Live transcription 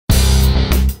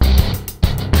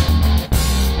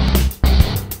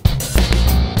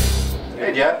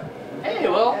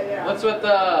What's with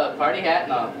the party hat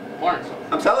and the horns?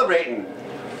 I'm celebrating.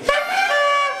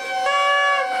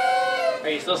 Are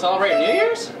you still celebrating New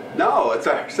Year's? No, it's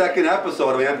our second episode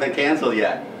and we haven't been canceled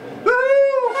yet. Woo!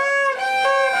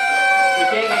 We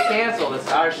can't get canceled.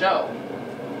 It's our show.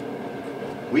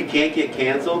 We can't get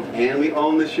canceled and we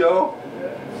own the show?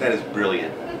 That is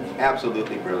brilliant.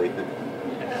 Absolutely brilliant.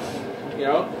 You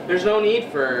know, there's no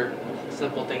need for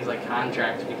simple things like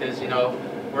contracts because, you know,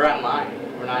 we're online.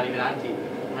 We're not even on TV.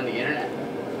 We're on the internet.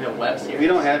 We have web series. We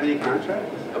don't have any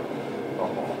contracts? Nope.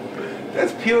 Oh,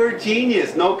 that's pure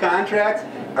genius. No contracts.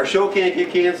 Our show can't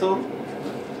get canceled.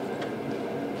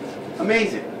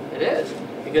 Amazing. It is.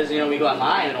 Because, you know, we go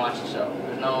online and watch the show.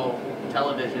 There's no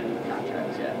television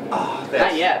contracts yet. Oh,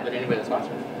 Not yet, but anybody that's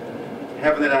watching.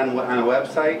 Having it on a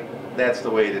website, that's the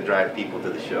way to drive people to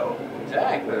the show.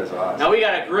 Exactly. That is awesome. Now we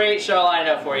got a great show lined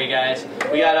up for you guys.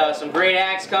 We got some great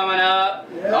acts coming up.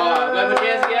 Yeah. Oh, let's put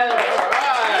your hands together. All right.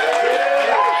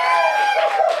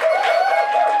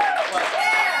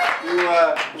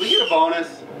 We get a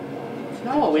bonus.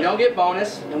 No, we don't get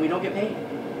bonus and we don't get paid.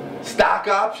 Stock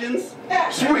options?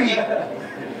 Sweet.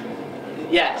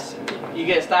 Yes, you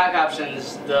get stock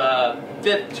options the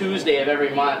 5th Tuesday of every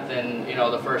month and, you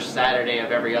know, the 1st Saturday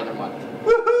of every other month.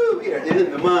 Woohoo! We are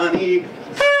in the money.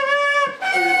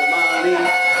 In the money.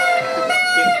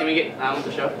 Can we get on with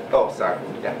the show? Oh, sorry.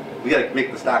 Yeah. We gotta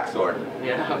make the stock sword.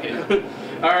 Yeah, okay.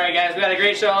 Alright guys, we got a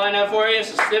great show lined up for you,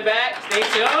 so sit back, stay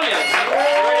tuned, and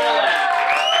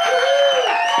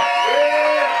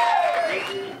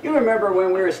You remember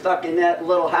when we were stuck in that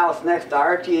little house next to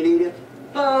Archie and Edith?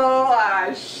 Oh,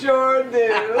 I sure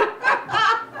do.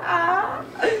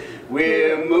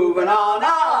 We're moving on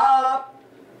up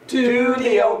to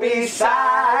the OB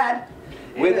side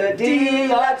with a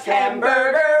deluxe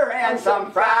hamburger and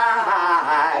some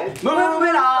fries.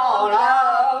 Moving on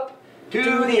up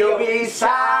to the OB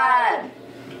side.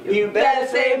 You better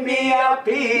save me a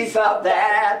piece of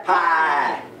that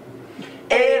pie.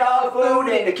 Ate all the food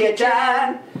in the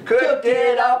kitchen, cooked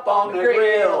it up on the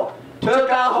grill. Took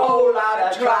a whole lot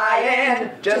of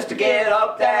trying just to get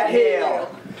up that hill.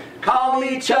 Call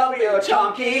me chubby or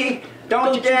chunky,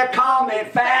 don't you dare call me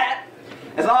fat.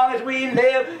 As long as we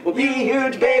live, we'll be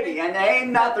huge, baby, and there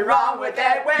ain't nothing wrong with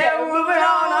that. We're moving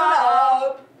on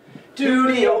up to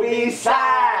the OB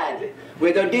side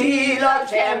with a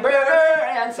deluxe hamburger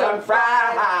and some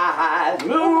fries.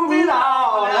 Moving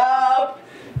on up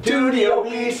to the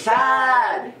OB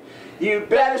side. You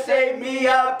better save me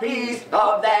a piece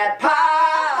of that pie.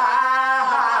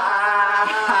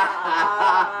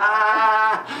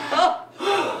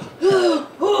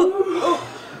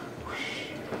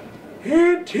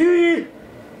 I tell you,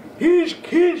 these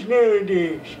kids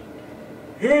nowadays,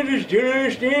 I just don't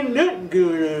understand nothing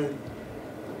going on.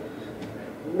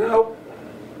 Nope,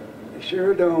 I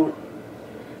sure don't.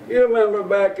 You remember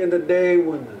back in the day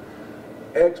when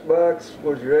the Xbox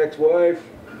was your ex-wife?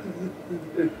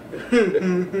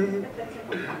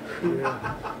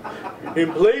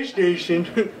 In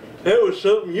PlayStation, that was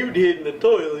something you did in the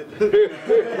toilet.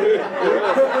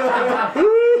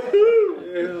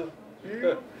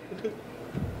 Yeah.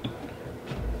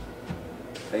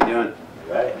 How you doing?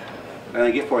 Right. What can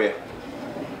I get for you?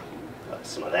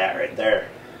 Some of that right there.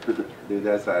 Dude,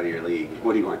 that's out of your league.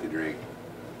 What do you want to drink?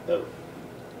 Oh.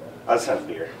 I'll just have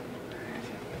beer.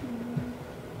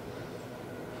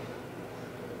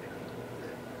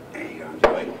 There you go,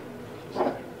 enjoy.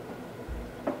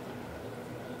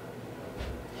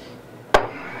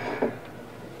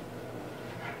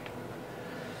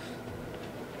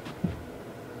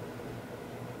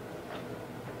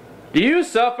 Do you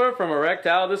suffer from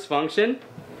erectile dysfunction?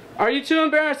 Are you too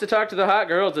embarrassed to talk to the hot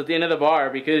girls at the end of the bar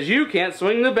because you can't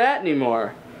swing the bat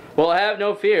anymore? Well, have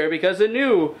no fear because the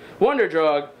new wonder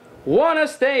drug, Wanna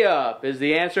Stay Up, is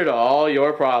the answer to all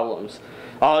your problems.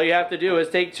 All you have to do is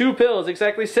take 2 pills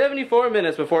exactly 74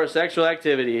 minutes before sexual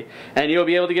activity, and you'll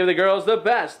be able to give the girls the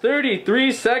best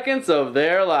 33 seconds of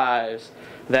their lives.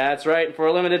 That's right, and for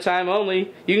a limited time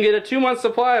only, you can get a 2-month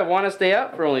supply of Wanna Stay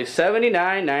Up for only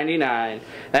 $79.99.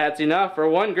 That's enough for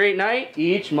one great night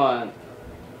each month.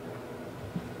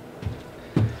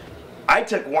 I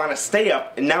took Wanna Stay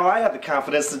Up, and now I have the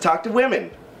confidence to talk to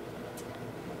women.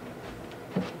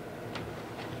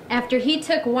 After he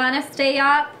took Wanna Stay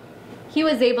Up, he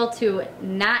was able to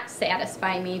not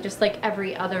satisfy me just like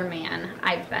every other man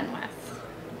I've been with.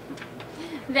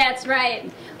 That's right.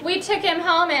 We took him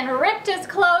home and ripped his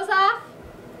clothes off,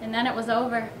 and then it was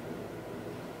over.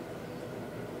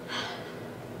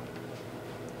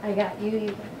 I got you,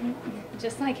 you got me.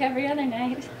 Just like every other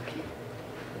night.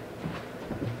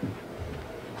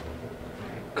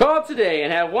 Call today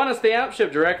and have Wanna Stay Up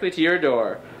shipped directly to your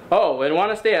door. Oh, and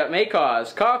want to stay up may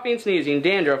cause coughing, sneezing,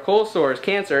 dandruff, cold sores,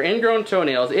 cancer, ingrown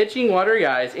toenails, itching, watery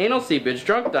eyes, anal seepage,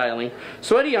 drunk dialing,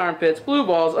 sweaty armpits, blue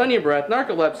balls, onion breath,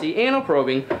 narcolepsy, anal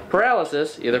probing,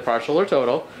 paralysis, either partial or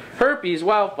total, herpes,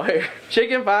 wildfire,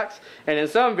 chicken pox, and in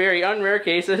some very unrare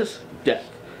cases, death.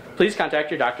 Please contact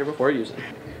your doctor before using.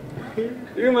 You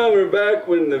remember back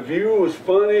when The View was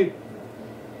funny?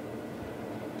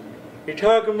 You're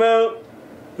talking about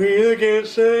when you look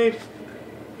outside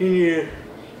and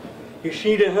you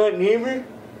see the hot neighbor?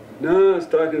 No, I was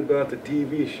talking about the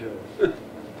TV show.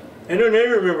 I don't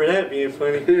ever remember that being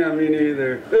funny. Yeah, me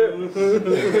neither.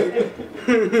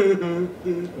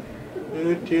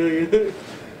 I tell you.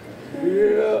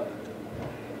 Yeah.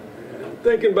 I'm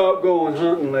thinking about going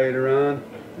hunting later on.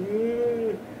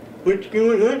 What you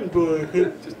going hunting for?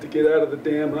 Just to get out of the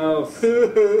damn house.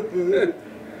 It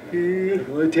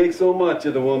only takes so much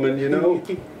of the woman, you know.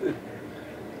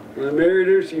 When I married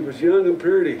her, she was young and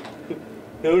pretty.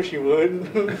 No, she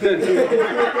wasn't. Yeah,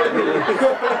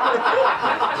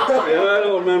 I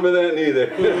don't remember that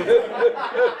neither.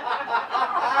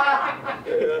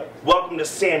 Yeah. Welcome to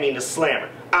Sammy and the Slammer.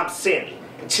 I'm Sammy,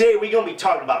 and today we're gonna be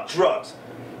talking about drugs.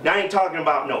 Now I ain't talking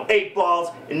about no 8 balls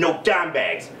and no dime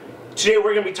bags. Today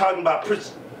we're gonna be talking about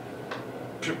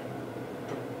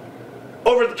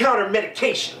over-the-counter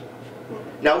medication.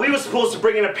 Now we were supposed to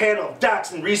bring in a panel of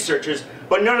docs and researchers,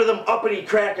 but none of them uppity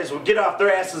crackers would get off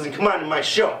their asses and come on to my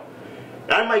show.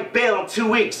 Now, I might bail in 2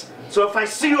 weeks, so if I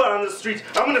see you out on the streets,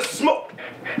 I'm gonna smoke.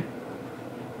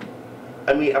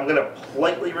 I'm gonna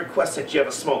politely request that you have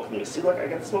a smoke with me. See, look, I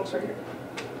got the smokes right here.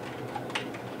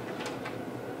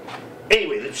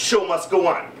 Anyway, the show must go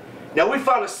on. Now we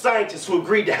found a scientist who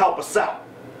agreed to help us out.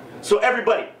 So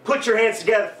everybody, put your hands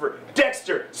together for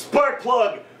Dexter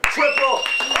Sparkplug Triple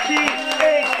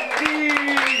PhD.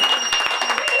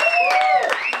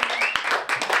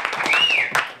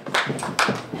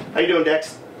 How you doing,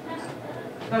 Dex?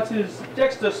 That is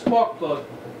Dexter Sparkplug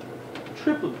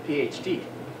Triple PhD.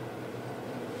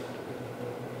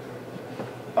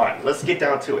 Alright, let's get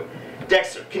down to it.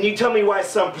 Dexter, can you tell me why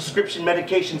some prescription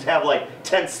medications have like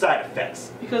 10 side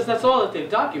effects? Because that's all that they've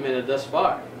documented thus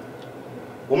far.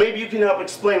 Well, maybe you can help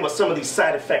explain what some of these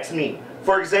side effects mean.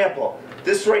 For example,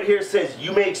 this right here says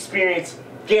you may experience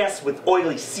gas with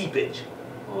oily seepage.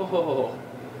 Oh,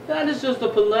 that is just a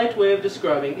polite way of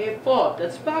describing a fart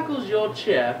that sparkles your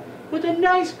chair with a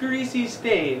nice greasy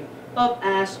stain of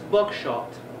ass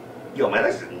buckshot. Yo, man,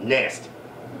 this is nasty.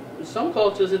 In some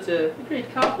cultures, it's a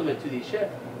great compliment to the chef.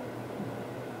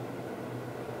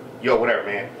 Yo, whatever,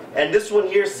 man. And this one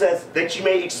here says that you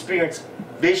may experience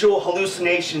visual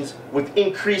hallucinations with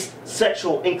increased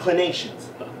sexual inclinations.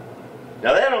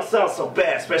 Now that don't sound so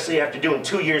bad, especially after doing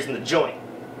 2 years in the joint.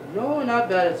 No, not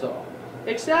bad at all.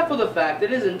 Except for the fact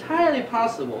that it is entirely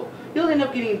possible you'll end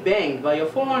up getting banged by your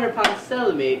 400-pound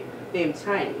cellmate named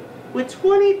Tiny, with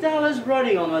 $20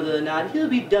 running on whether or not he'll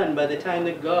be done by the time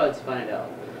the guards find out.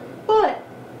 But,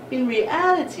 in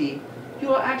reality,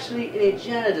 you are actually in a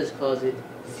janitor's closet,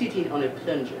 sitting on a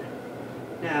plunger.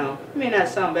 Now, it may not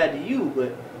sound bad to you,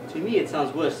 but to me it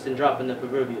sounds worse than dropping the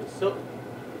proverbial soap.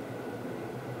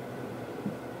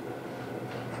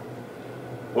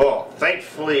 Well,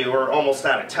 thankfully we're almost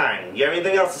out of time. You have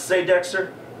anything else to say,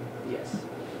 Dexter? Yes.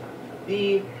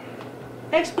 The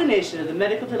explanation of the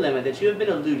medical dilemma that you have been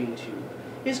alluding to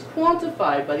is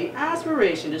quantified by the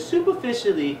aspiration to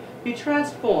superficially be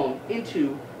transformed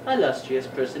into illustrious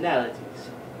personalities.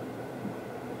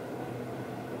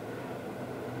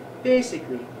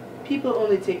 Basically, people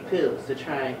only take pills to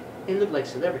try and look like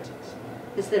celebrities.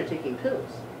 Instead of taking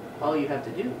pills, all you have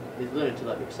to do is learn to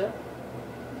love yourself.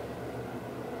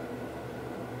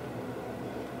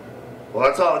 Well,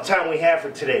 that's all the time we have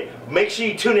for today. Make sure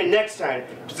you tune in next time,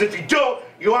 because if you don't,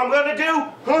 you know what I'm gonna do?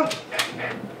 Huh?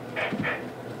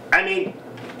 I mean,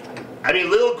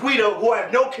 little Guido, who I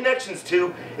have no connections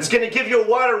to, is gonna give you a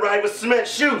water ride with cement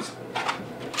shoes.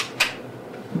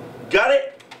 Got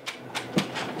it?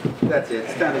 That's it.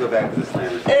 It's time to go back to the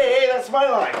Slammer. Hey, that's my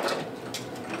line.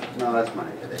 No, that's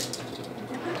mine today.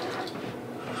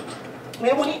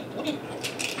 Man, what do you...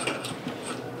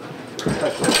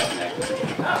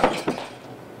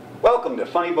 Welcome to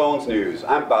Funny Bones News.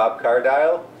 I'm Bob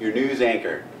Cardile, your news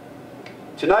anchor.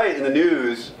 Tonight in the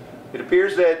news, it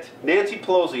appears that Nancy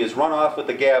Pelosi has run off with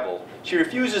the gavel. She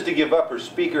refuses to give up her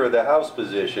Speaker of the House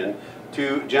position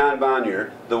to John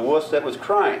Boehner, the wuss that was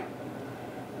crying.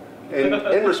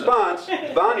 In response,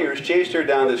 Bonniers chased her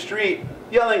down the street,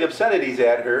 yelling obscenities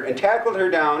at her, and tackled her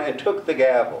down and took the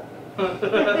gavel.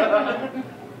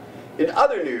 In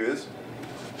other news,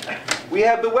 we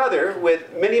have the weather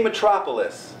with Mini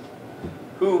Metropolis.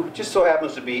 who just so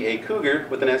happens to be a cougar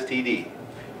with an STD.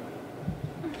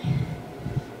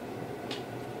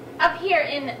 Up here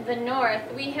in the north,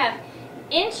 we have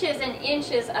inches and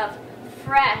inches of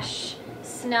fresh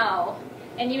snow.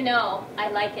 And you know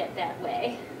I like it that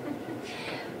way.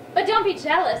 But don't be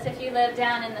jealous if you live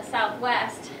down in the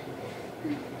southwest.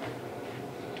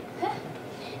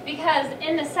 Because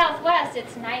in the southwest,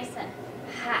 it's nice and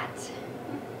hot.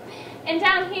 And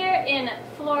down here in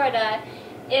Florida,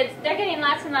 they're getting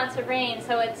lots and lots of rain,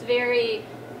 so it's very,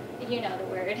 you know the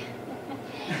word.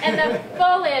 And the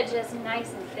foliage is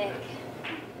nice and thick.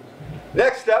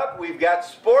 Next up, we've got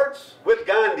sports with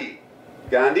Gandhi.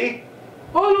 Gandhi?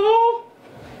 Hello?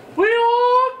 We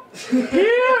are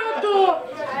here at the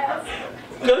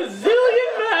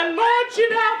Gazillion Man March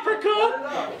in Africa,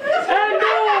 and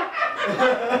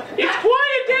it's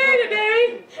quite a day today.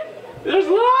 There's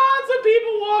lots of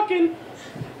people walking.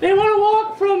 They want to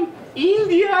walk from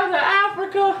India to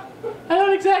Africa. I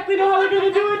don't exactly know how they're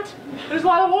going to do it. There's a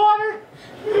lot of water,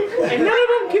 and none of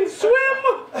them can swim.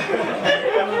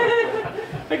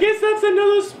 I guess that's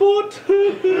another sport.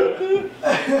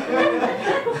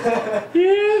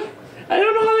 Yeah, I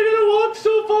don't know how they're going to walk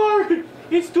so far.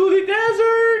 It's to the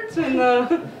desert,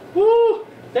 and woo,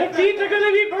 their feet are going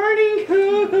to be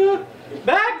burning.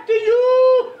 Back to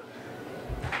you.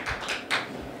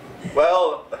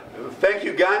 Well, thank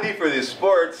you, Gandhi, for these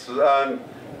sports. And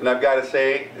I've got to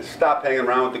say, stop hanging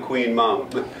around with the Queen Mom.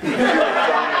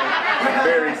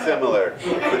 Very similar.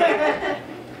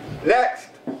 Next,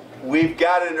 we've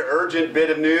got an urgent bit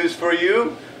of news for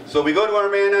you. So we go to our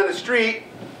man on the street,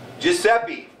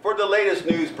 Giuseppe, for the latest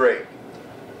news break.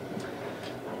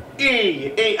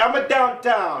 Hey, I'm a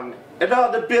downtown, and all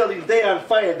the buildings, they on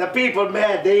fire. The people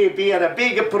mad, they be at a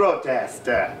big protest.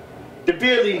 The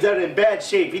buildings are in bad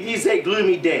shape. It is a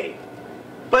gloomy day.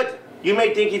 But you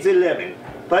may think it's 11,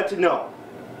 but no.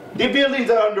 The buildings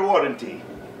are under warranty.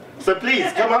 So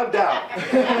please, come on down.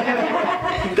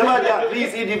 Come on down.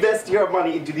 Please invest your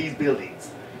money into these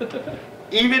buildings.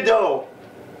 Even though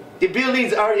the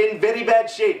buildings are in very bad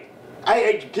shape,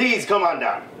 please come on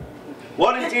down.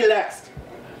 Warranty lasts.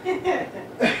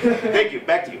 Thank you.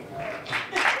 Back to you.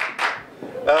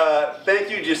 Thank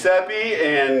you, Giuseppe,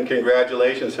 and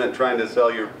congratulations on trying to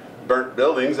sell your burnt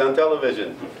buildings on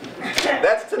television.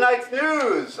 That's tonight's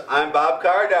news. I'm Bob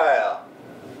Cardile.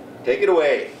 Take it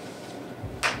away.